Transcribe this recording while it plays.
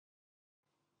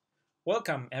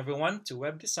Welcome everyone to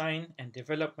Web Design and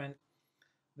Development.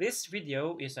 This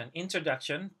video is an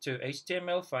introduction to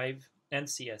HTML5 and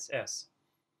CSS.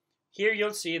 Here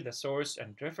you'll see the source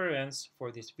and reference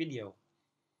for this video.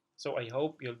 So I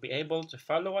hope you'll be able to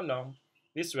follow along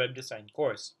this web design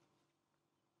course.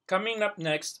 Coming up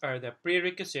next are the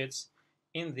prerequisites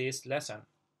in this lesson.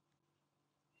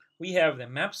 We have the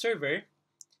map server,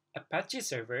 Apache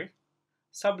server,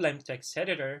 Sublime Text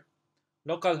Editor,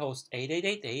 localhost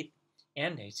 8888,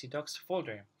 and htdocs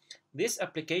folder. These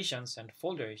applications and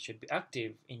folders should be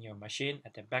active in your machine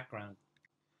at the background.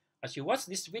 As you watch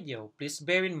this video, please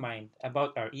bear in mind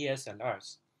about our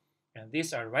ESLRs. And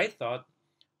these are right thought,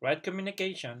 right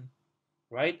communication,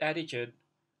 right attitude,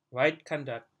 right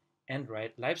conduct, and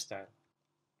right lifestyle.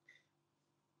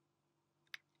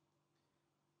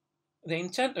 The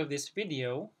intent of this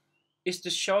video is to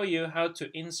show you how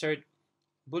to insert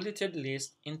bulleted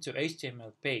list into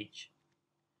HTML page.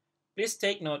 Please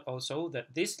take note also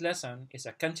that this lesson is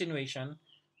a continuation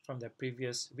from the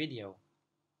previous video.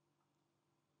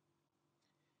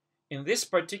 In this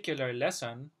particular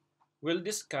lesson, we'll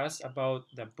discuss about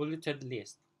the bulleted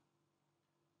list.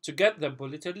 To get the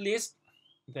bulleted list,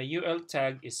 the UL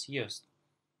tag is used.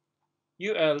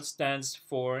 UL stands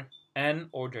for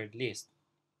unordered list.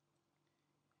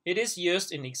 It is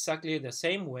used in exactly the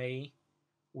same way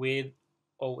with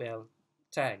OL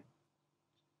tag.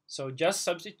 So just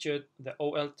substitute the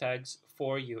OL tags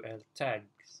for UL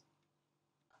tags.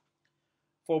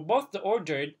 For both the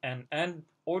ordered and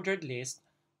unordered list,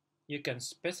 you can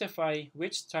specify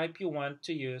which type you want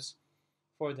to use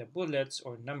for the bullets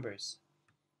or numbers.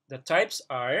 The types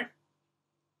are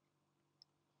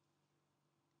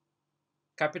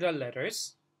capital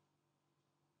letters,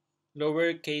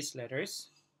 lowercase letters,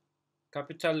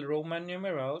 capital Roman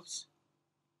numerals,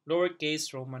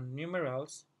 lowercase Roman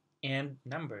numerals, and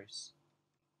numbers.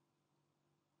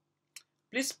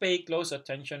 Please pay close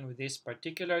attention with these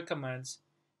particular commands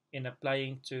in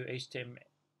applying to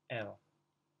HTML.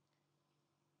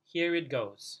 Here it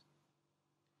goes.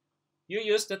 You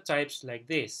use the types like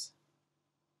this.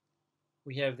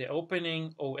 We have the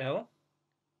opening OL,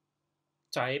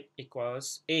 type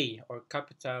equals A or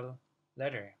capital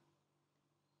letter.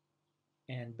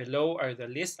 And below are the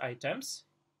list items,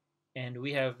 and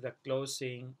we have the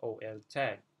closing OL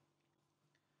tag.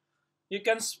 You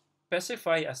can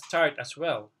specify a start as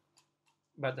well,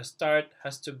 but the start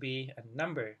has to be a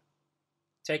number.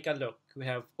 Take a look. We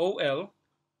have OL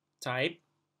type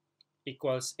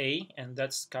equals A, and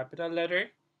that's capital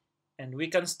letter. And we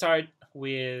can start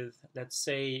with, let's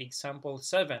say, example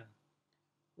 7.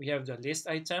 We have the list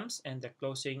items and the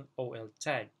closing OL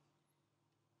tag.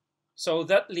 So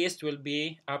that list will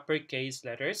be uppercase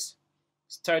letters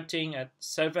starting at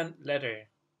 7th letter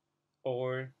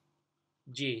or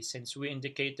G, since we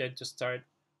indicated to start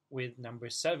with number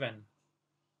 7.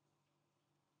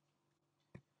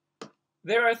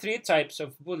 There are 3 types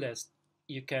of bullets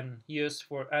you can use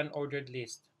for unordered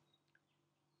list,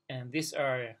 and these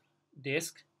are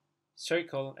disk,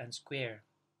 circle, and square.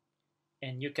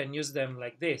 And you can use them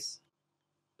like this.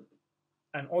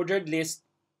 Unordered list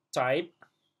type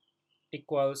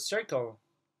equals circle,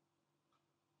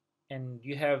 and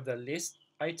you have the list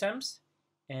items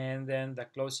and then the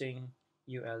closing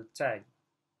UL tag.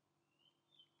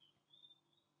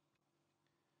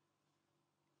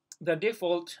 The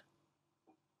default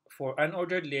for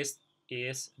unordered list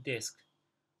is disk.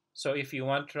 So if you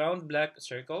want round black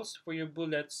circles for your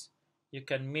bullets, you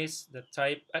can miss the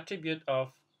type attribute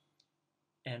of,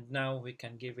 and now we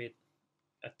can give it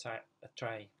a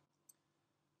try.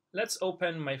 Let's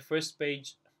open my first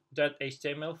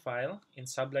page.html file in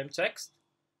Sublime Text.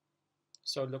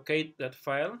 So locate that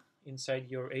file inside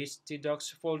your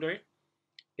htdocs folder,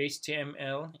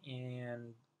 HTML,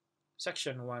 and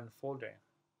section 1 folder.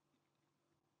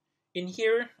 In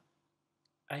here,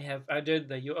 I have added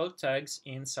the UL tags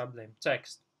in Sublime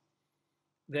Text.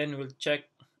 Then we'll check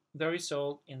the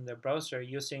result in the browser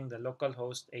using the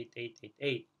localhost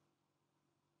 8888.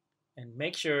 And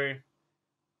make sure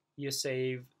you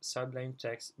save Sublime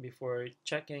Text before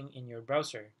checking in your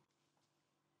browser.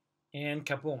 And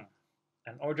kaboom!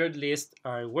 Unordered lists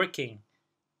are working.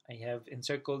 I have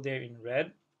encircled there in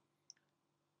red.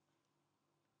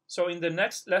 So in the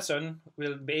next lesson,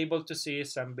 we'll be able to see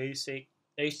some basic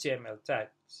HTML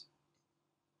tags.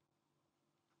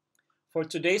 For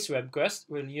today's web quest,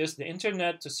 we'll use the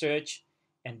internet to search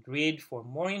and read for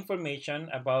more information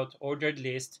about ordered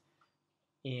lists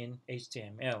in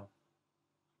HTML.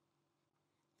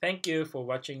 Thank you for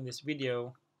watching this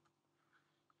video.